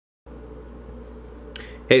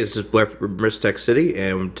Hey, this is Blair from Tech City,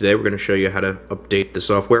 and today we're going to show you how to update the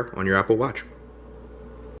software on your Apple Watch.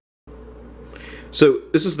 So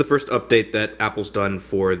this is the first update that Apple's done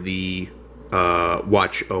for the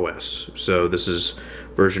WatchOS. So this is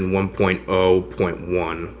version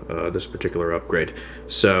 1.0.1, this particular upgrade.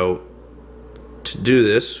 So to do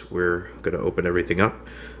this, we're going to open everything up.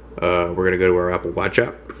 We're going to go to our Apple Watch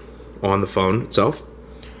app on the phone itself.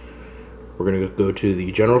 We're going to go to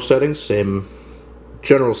the general settings, same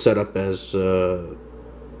general setup as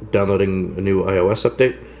downloading a new iOS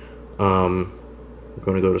update. We're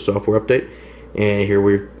going to go to software update, and here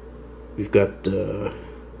we've got the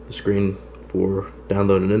screen for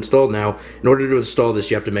download and install. Now, in order to install this,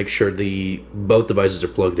 you have to make sure both devices are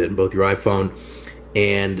plugged in, both your iPhone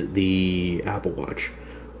and the Apple Watch.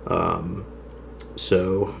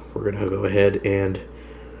 So we're going to go ahead and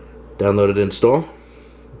download and install.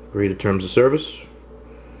 Agree to terms of service.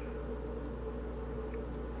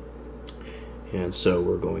 And so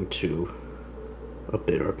we're going to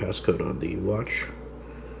update our passcode on the watch.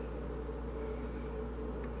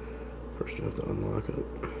 First you have to unlock it.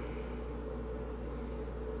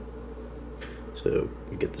 So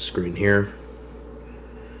you get the screen here,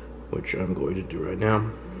 which I'm going to do right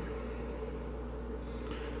now.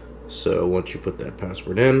 So once you put that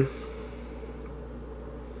password in,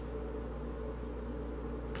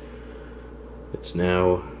 it's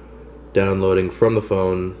now downloading from the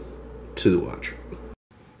phone to the watch.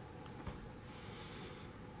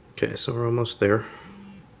 Okay, so we're almost there.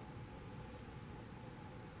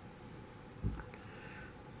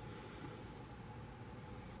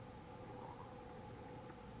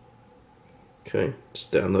 Okay, it's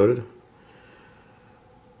downloaded.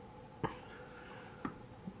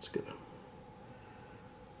 Let's go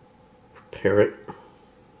prepare it.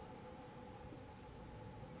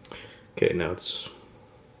 Okay, now it's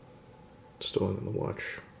installing on the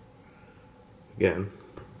watch again.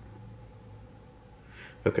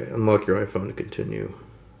 Okay, unlock your iPhone to continue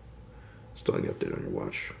installing the update on your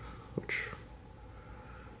watch, which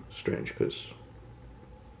is strange because,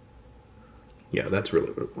 yeah, that's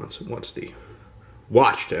really what it wants. It wants the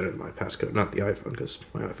watch to enter my passcode, not the iPhone, because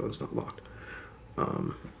my iPhone's not locked.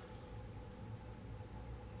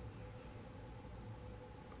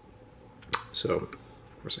 So,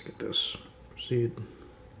 of course I get this. Proceed.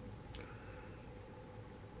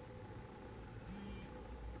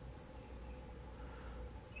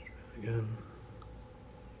 Again.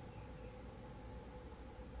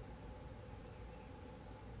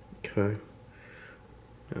 Okay.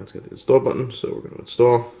 Now let's get the install button, so we're going to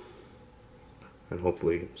install. And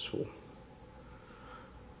hopefully this will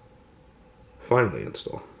finally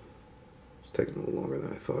install. It's taking a little longer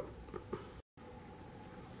than I thought.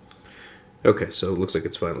 Okay, so it looks like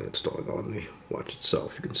it's finally installing on the watch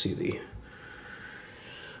itself. You can see the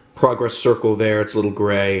progress circle there. It's a little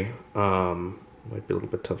gray. Might be a little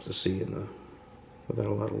bit tough to see without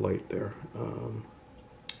a lot of light there.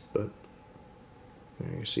 But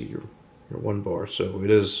there you see your one bar. So it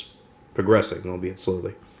is progressing, albeit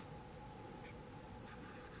slowly.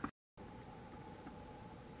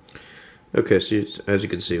 Okay, so as you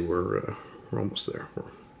can see, we're almost there. We're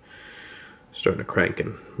starting to crank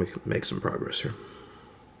and make some progress here.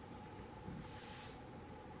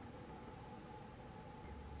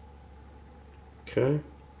 Okay,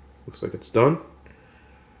 looks like it's done.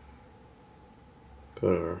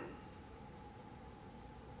 Got our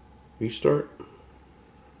restart.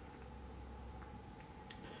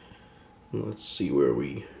 And let's see where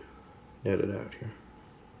we netted out here.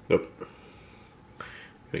 Nope.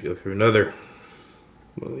 Gonna go through another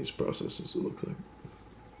one of these processes, it looks like.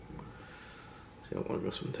 See how long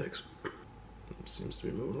this one takes. It seems to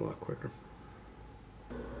be moving a lot quicker.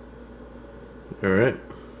 Alright.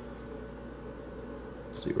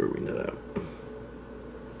 Let's see where we net out.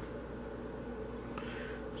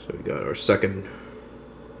 So we got our second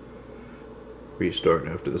restart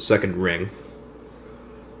after the second ring.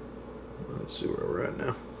 Let's see where we're at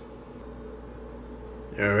now.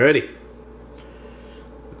 Alrighty.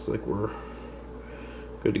 Looks like we're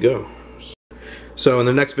good to go. So in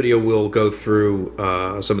the next video we'll go through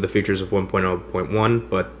some of the features of 1.0.1,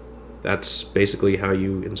 but that's basically how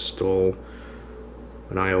you install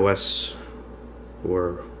an iOS,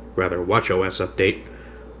 or rather WatchOS update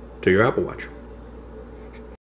to your Apple Watch.